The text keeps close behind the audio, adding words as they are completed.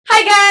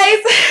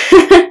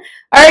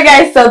Alright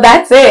guys, so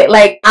that's it.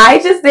 Like, I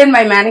just did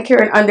my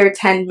manicure in under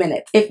 10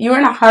 minutes. If you're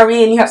in a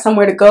hurry and you have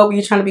somewhere to go, but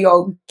you're trying to be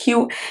all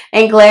cute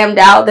and glammed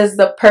out, this is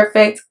the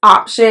perfect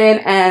option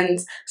and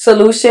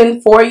solution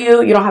for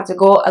you. You don't have to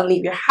go and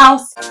leave your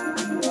house.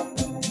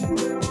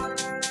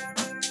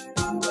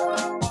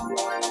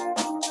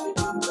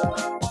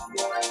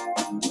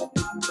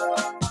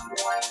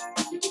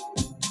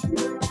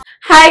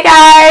 Hi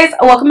guys,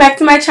 welcome back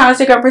to my channel. It's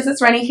your girl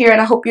Princess Reni here,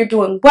 and I hope you're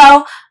doing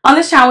well. On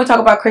this channel we talk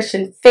about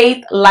Christian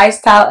faith,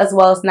 lifestyle, as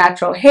well as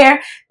natural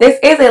hair. This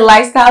is a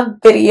lifestyle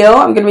video.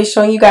 I'm going to be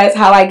showing you guys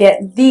how I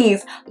get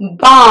these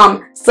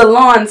bomb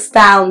salon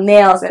style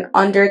nails in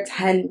under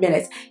 10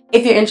 minutes.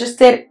 If you're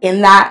interested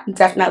in that,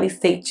 definitely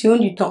stay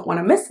tuned. You don't want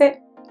to miss it.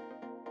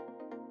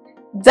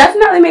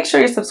 Definitely make sure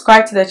you're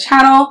subscribed to the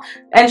channel.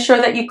 Ensure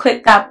that you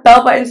click that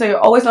bell button so you're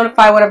always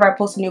notified whenever I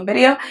post a new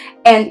video.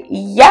 And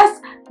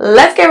yes,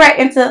 let's get right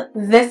into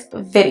this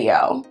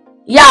video.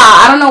 Yeah,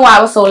 I don't know why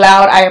I was so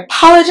loud. I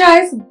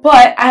apologize,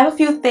 but I have a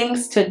few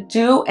things to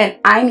do and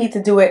I need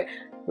to do it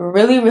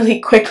really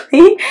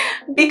quickly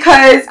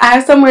because I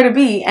have somewhere to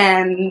be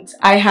and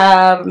I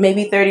have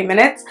maybe 30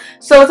 minutes.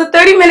 So it's a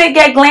 30-minute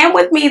get glam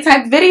with me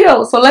type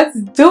video. So let's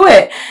do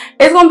it.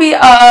 It's going to be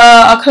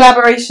a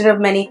collaboration of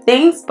many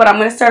things, but I'm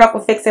going to start off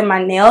with fixing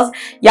my nails.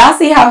 Y'all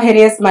see how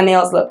hideous my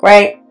nails look,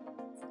 right?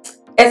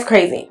 It's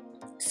crazy.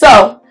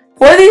 So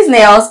for these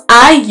nails,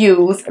 I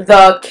use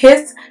the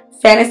Kiss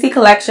Fantasy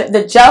Collection,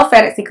 the Gel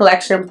Fantasy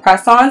Collection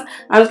press-ons.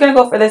 I'm just going to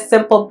go for this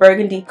simple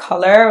burgundy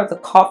color with the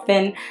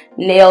coffin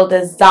nail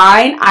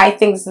design. I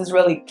think this is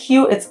really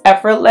cute. It's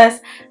effortless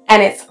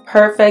and it's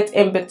perfect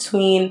in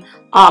between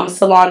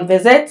salon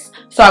visits.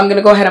 So I'm going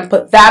to go ahead and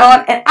put that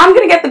on, and I'm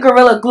going to get the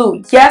Gorilla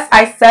Glue. Yes,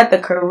 I said the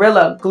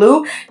Gorilla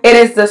Glue. It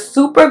is the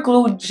Super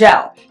Glue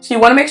Gel. So you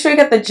want to make sure you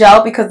get the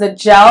gel because the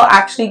gel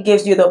actually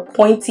gives you the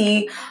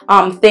pointy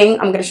thing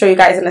I'm going to show you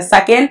guys in a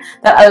second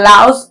that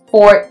allows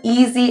for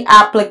easy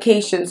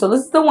application. So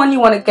this is the one you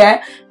want to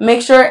get.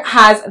 Make sure it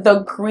has the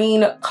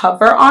green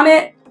cover on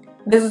it.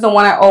 This is the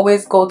one I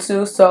always go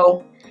to.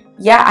 So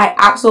yeah, I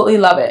absolutely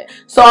love it.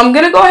 So I'm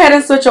going to go ahead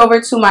and switch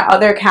over to my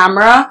other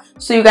camera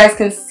so you guys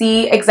can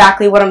see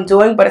exactly what I'm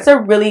doing. But it's a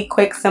really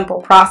quick, simple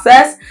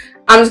process.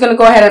 I'm just going to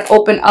go ahead and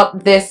open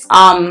up this,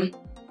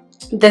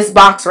 this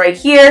box right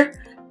here.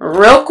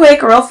 Real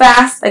quick, real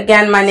fast.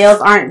 Again, my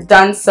nails aren't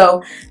done,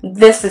 so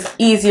this is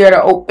easier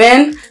to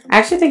open. I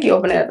actually think you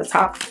open it at the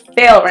top.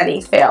 Fail,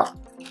 Reni, fail.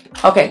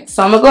 Okay,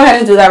 so I'm going to go ahead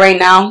and do that right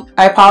now.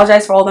 I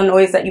apologize for all the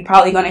noise that you're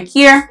probably going to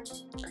hear.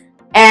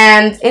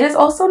 And it is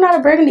also not a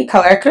burgundy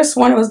color. I could have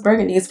sworn it was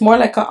burgundy. It's more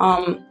like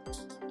a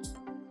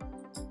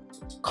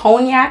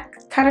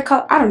cognac kind of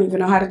color. I don't even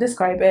know how to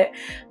describe it.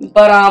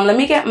 But let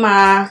me get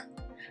my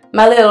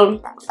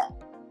little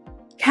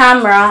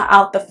camera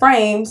out the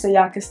frame so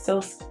y'all can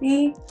still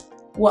see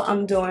what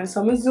I'm doing.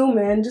 So I'm gonna zoom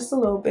in just a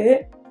little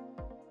bit.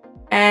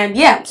 And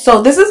yeah,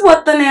 so this is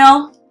what the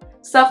nail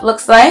stuff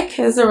looks like.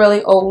 It's a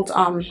really old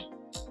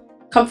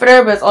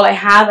comforter, but it's all I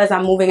have as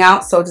I'm moving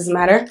out, so it doesn't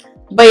matter.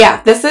 But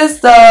yeah, this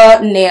is the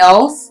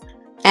nails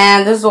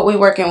and this is what we're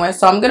working with.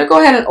 So I'm gonna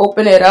go ahead and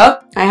open it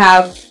up. I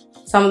have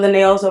some of the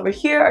nails over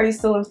here. Are you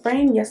still in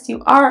frame? Yes,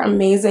 you are.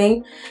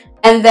 Amazing.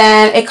 And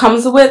then it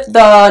comes with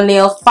the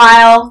nail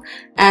file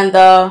and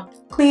the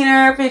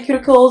cleaner for your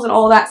cuticles and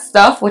all that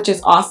stuff, which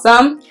is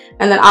awesome.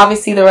 And then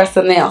obviously the rest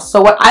of the nails. So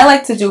what I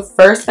like to do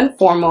first and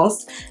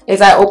foremost is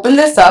I open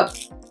this up.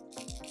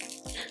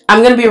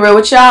 I'm gonna be real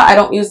with y'all. I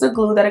don't use the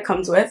glue that it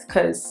comes with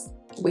because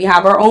we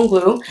have our own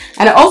glue,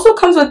 and it also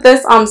comes with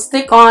this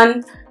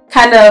stick-on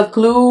kind of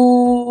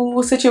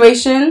glue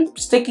situation,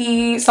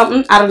 sticky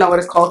something. I don't know what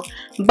it's called,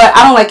 but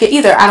I don't like it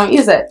either. I don't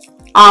use it.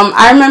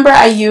 I remember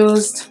I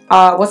used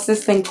what's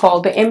this thing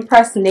called, the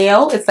Impress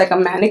nail. It's like a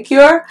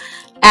manicure,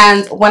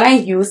 and when I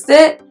used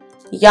it,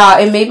 yeah,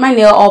 it made my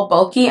nail all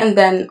bulky, and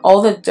then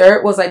all the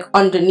dirt was like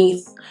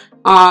underneath.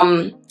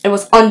 It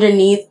was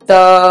underneath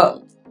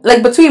the,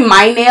 like between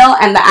my nail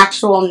and the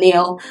actual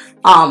nail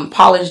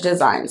polish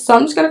design. So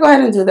I'm just gonna go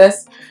ahead and do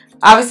this.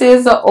 Obviously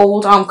it's the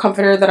old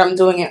comforter that I'm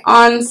doing it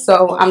on,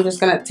 so I'm just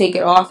gonna take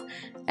it off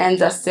and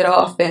dust it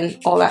off and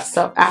all that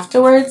stuff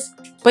afterwards.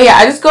 But yeah,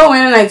 I just go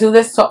in and I do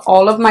this to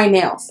all of my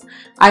nails.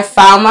 I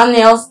file my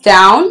nails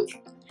down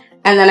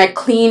and then I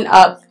clean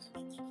up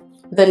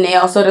the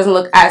nail so it doesn't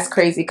look as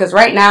crazy, because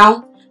right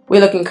now we're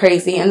looking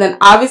crazy. And then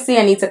obviously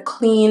I need to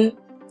clean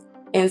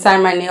inside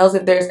my nails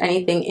if there's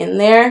anything in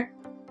there.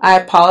 I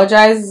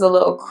apologize, it's a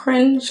little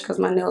cringe because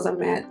my nails are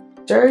mad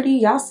dirty.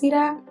 Y'all see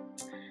that?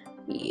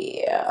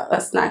 Yeah,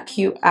 that's not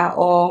cute at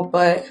all,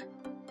 but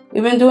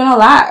we've been doing a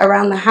lot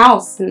around the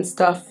house and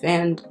stuff,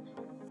 and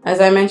as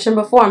I mentioned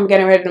before, I'm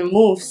getting ready to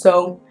move,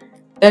 so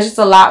there's just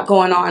a lot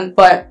going on.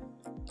 But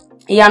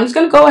yeah, I'm just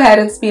gonna go ahead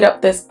and speed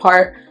up this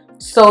part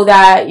so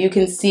that you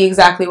can see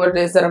exactly what it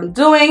is that I'm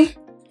doing.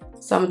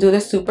 So I'm gonna do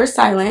this super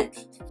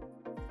silent.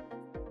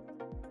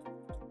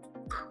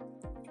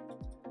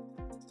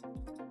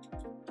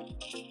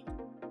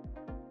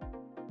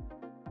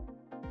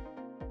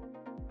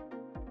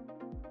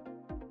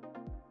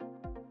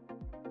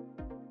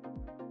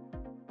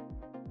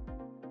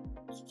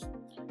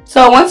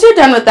 So once you're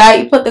done with that,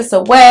 you put this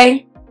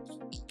away.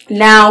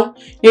 Now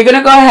you're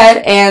gonna go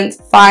ahead and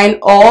find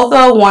all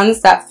the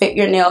ones that fit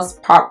your nails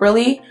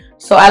properly.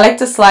 So I like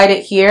to slide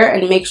it here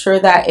and make sure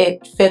that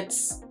it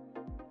fits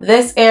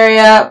this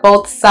area,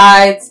 both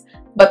sides,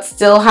 but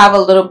still have a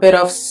little bit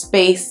of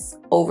space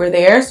over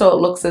there so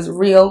it looks as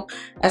real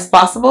as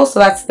possible. So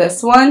that's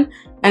this one,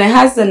 and it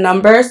has the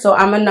number, so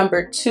I'm a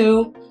number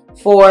 2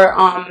 for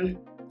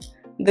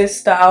this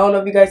style. I don't know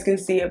if you guys can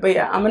see it, but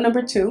yeah, I'm a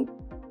number 2.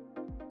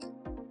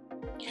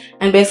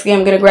 And basically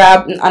I'm gonna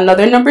grab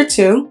another number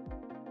 2.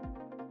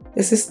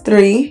 This is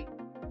 3.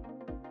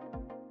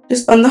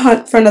 Just on the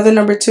hunt for another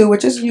number 2,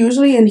 which is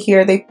usually in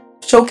here. They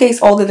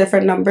showcase all the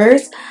different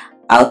numbers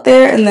out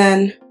there, and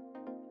then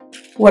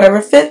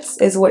whatever fits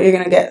is what you're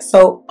gonna get.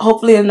 So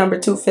hopefully the number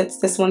 2 fits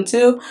this one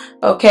too.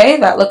 Okay,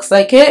 that looks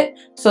like it.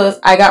 So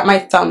I got my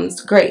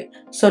thumbs. Great.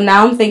 So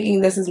now I'm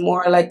thinking this is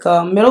more like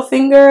a middle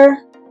finger.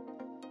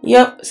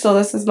 Yep, so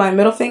this is my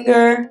middle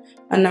finger,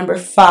 a number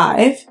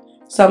 5.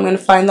 So I'm gonna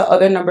find the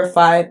other number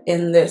 5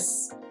 in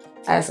this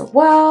as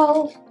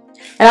well.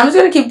 And I'm just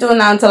gonna keep doing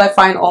that until I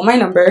find all my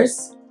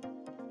numbers.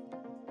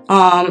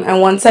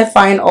 And once I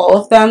find all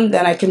of them,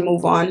 then I can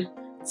move on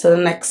to the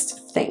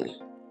next thing.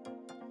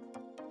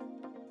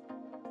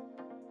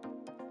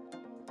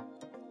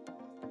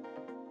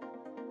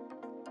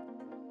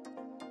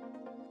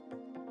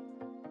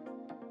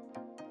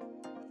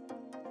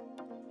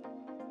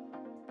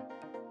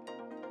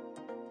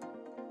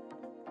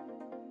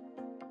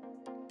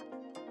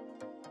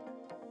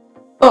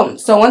 Boom.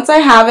 So once I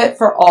have it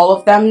for all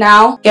of them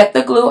now, get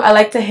the glue. I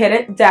like to hit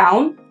it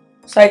down.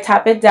 So I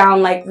tap it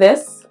down like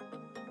this.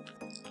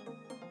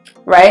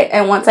 Right?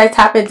 And once I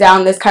tap it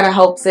down, this kind of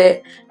helps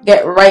it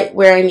get right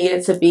where I need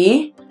it to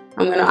be.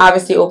 I'm going to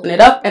obviously open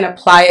it up and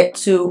apply it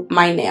to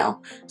my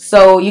nail.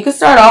 So you can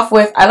start off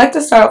with, I like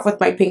to start off with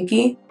my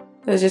pinky.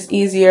 It's just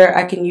easier.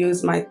 I can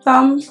use my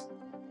thumb.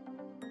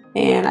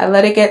 And I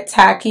let it get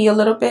tacky a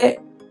little bit.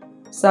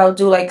 So I'll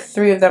do like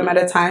 3 of them at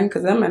a time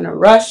because I'm in a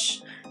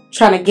rush.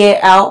 Trying to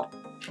get out.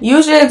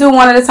 Usually I do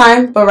 1 at a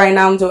time, but right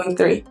now I'm doing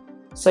 3.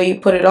 So you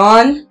put it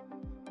on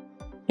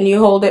and you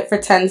hold it for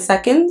 10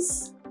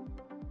 seconds.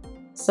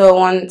 So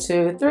 1,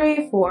 2,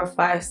 3, 4,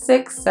 5,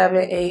 6,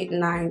 7, 8,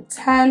 9,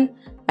 10.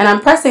 And I'm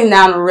pressing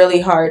down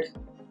really hard.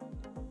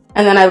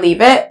 And then I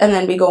leave it, and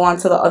then we go on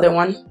to the other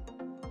one.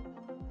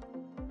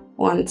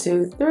 1,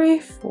 2, 3,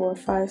 4,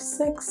 5,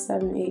 6,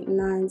 7, 8,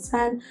 9,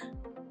 10.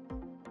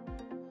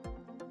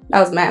 That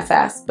was mad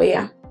fast, but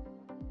yeah.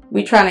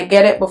 We trying to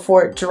get it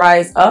before it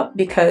dries up,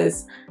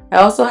 because I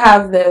also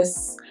have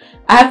this,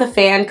 I have the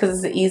fan because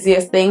it's the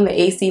easiest thing. The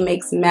AC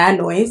makes mad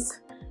noise.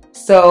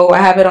 So I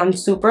have it on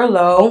super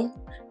low,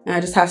 and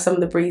I just have some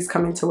of the breeze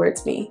coming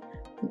towards me.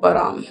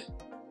 But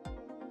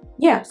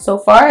yeah, so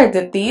far I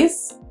did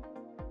these.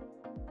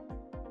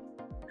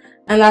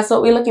 And that's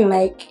what we're looking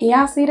like. Can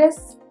y'all see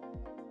this?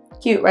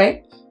 Cute,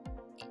 right?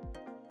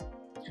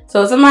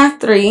 So those are my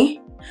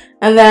 3.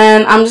 And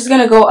then I'm just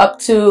gonna go up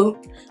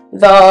to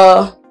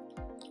the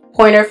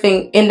pointer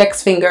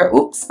index finger.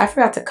 Oops, I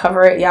forgot to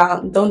cover it,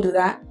 y'all. Don't do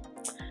that.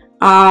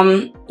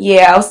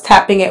 Yeah, I was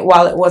tapping it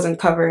while it wasn't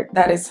covered.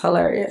 That is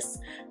hilarious.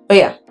 But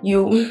yeah,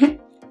 you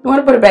want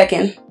to put it back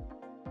in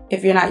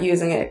if you're not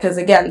using it, because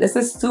again, this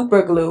is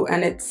super glue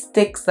and it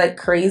sticks like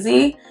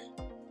crazy.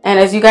 And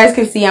as you guys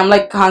can see, I'm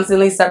like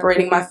constantly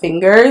separating my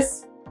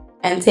fingers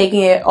and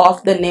taking it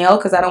off the nail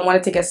because I don't want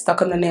it to get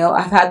stuck on the nail.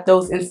 I've had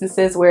those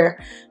instances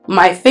where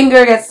my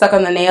finger gets stuck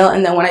on the nail,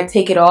 and then when I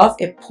take it off,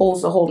 it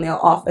pulls the whole nail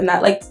off, and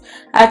that, like,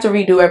 I have to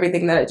redo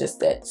everything that I just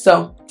did.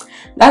 So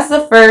that's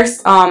the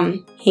first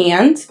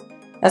hand.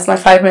 That's my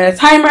 5-minute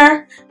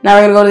timer. Now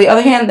we're gonna go to the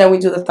other hand, then we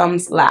do the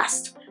thumbs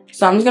last.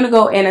 So I'm just gonna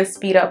go in and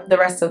speed up the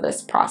rest of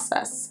this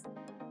process.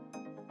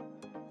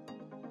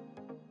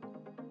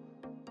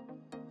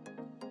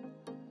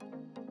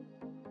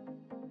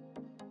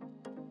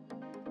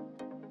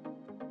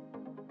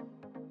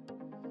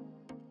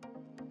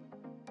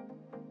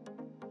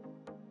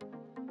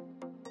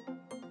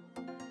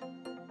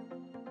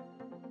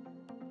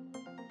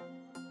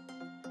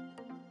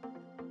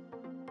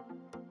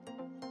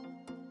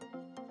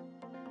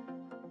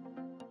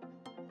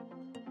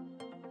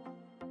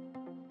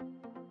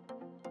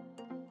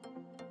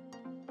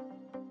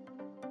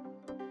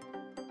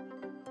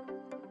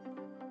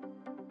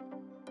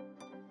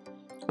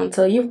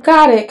 Until you've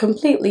got it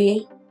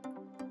completely.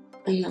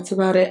 And that's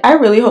about it. I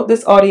really hope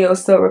this audio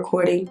is still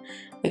recording.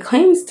 It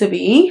claims to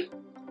be.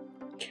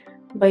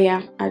 But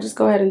yeah, I just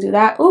go ahead and do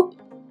that. Oop.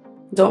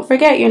 Don't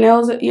forget, your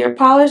nails, your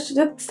polish,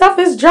 the stuff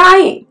is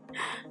drying.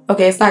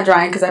 Okay, it's not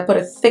drying because I put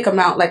a thick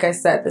amount, like I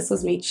said. This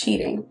was me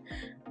cheating.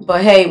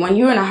 But hey, when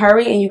you're in a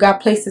hurry and you got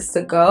places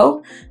to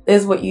go,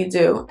 this is what you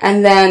do.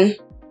 And then,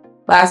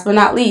 last but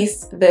not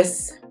least,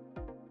 this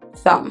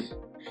thumb.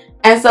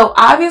 And so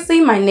obviously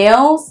my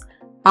nails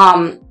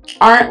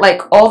aren't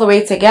like all the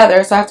way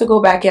together, so I have to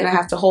go back in and I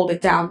have to hold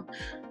it down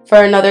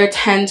for another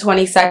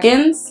 10-20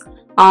 seconds.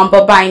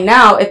 But by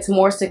now it's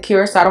more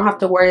secure, so I don't have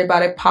to worry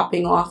about it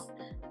popping off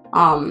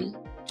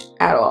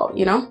at all,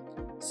 you know.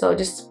 So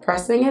just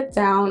pressing it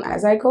down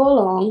as I go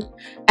along.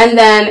 And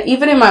then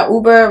even in my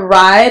Uber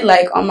ride,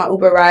 like on my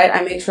Uber ride,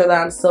 I make sure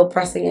that I'm still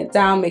pressing it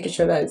down, making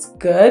sure that it's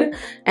good,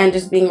 and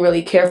just being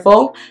really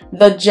careful.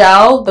 The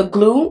gel, the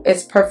glue,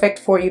 is perfect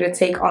for you to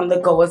take on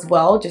the go as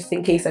well, just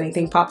in case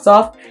anything pops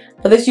off.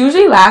 But this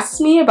usually lasts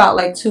me about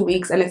like 2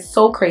 weeks, and it's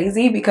so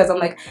crazy because I'm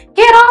like,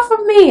 get off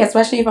of me,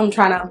 especially if I'm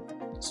trying to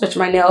switch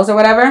my nails or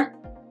whatever.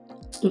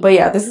 But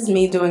yeah, this is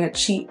me doing a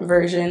cheat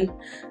version.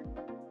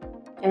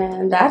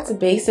 And that's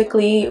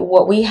basically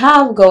what we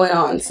have going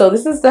on. So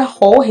this is the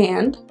whole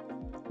hand,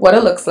 what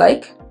it looks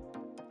like.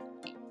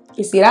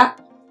 You see that?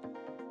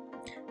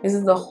 This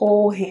is the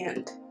whole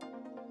hand.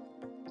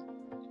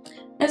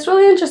 It's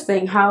really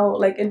interesting how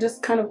like it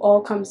just kind of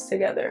all comes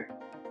together.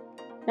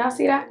 Y'all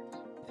see that?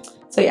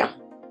 So yeah,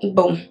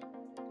 boom.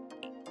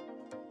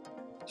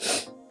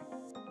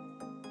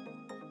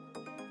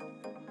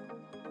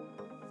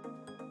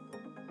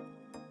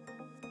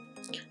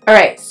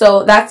 Alright,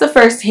 so that's the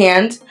first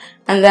hand.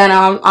 And then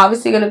I'm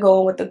obviously going to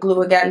go in with the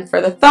glue again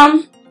for the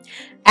thumb.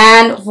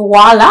 And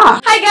voila!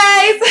 Hi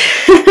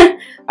guys!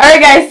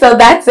 Alright guys, so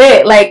that's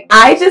it. Like,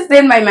 I just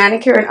did my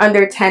manicure in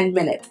under 10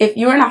 minutes. If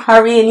you're in a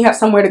hurry and you have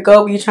somewhere to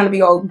go, but you're trying to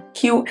be all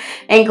cute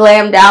and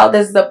glammed out,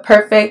 this is the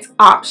perfect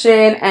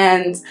option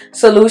and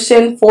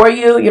solution for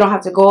you. You don't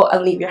have to go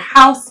and leave your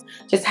house.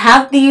 Just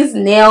have these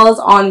nails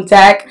on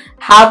deck,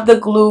 have the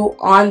glue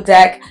on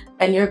deck,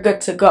 and you're good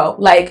to go.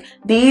 Like,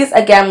 these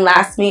again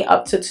last me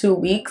up to 2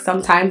 weeks,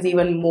 sometimes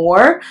even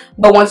more.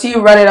 But once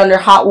you run it under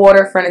hot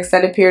water for an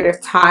extended period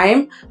of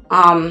time,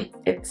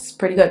 it's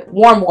pretty good.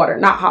 Warm water,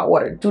 not hot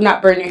water. Do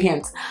not burn your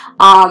hands.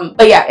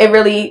 But yeah, it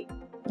really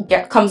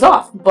comes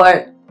off.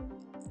 But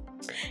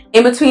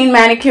in between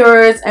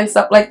manicures and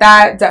stuff like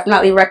that,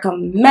 definitely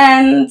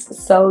recommend.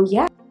 So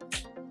yeah,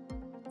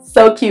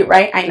 so cute,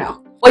 right? I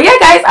know. Well, yeah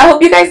guys, I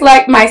hope you guys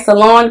like my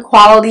salon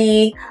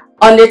quality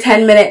under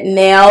 10-minute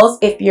nails.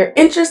 If you're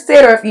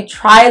interested or if you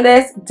try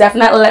this,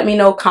 definitely let me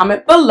know,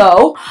 comment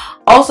below.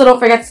 Also, don't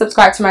forget to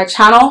subscribe to my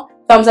channel.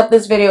 Thumbs up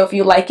this video if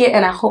you like it,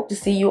 and I hope to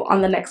see you on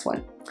the next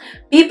one.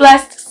 Be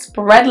blessed,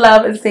 spread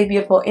love, and stay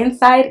beautiful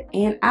inside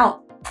and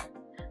out.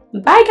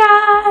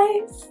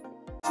 Bye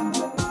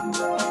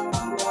guys.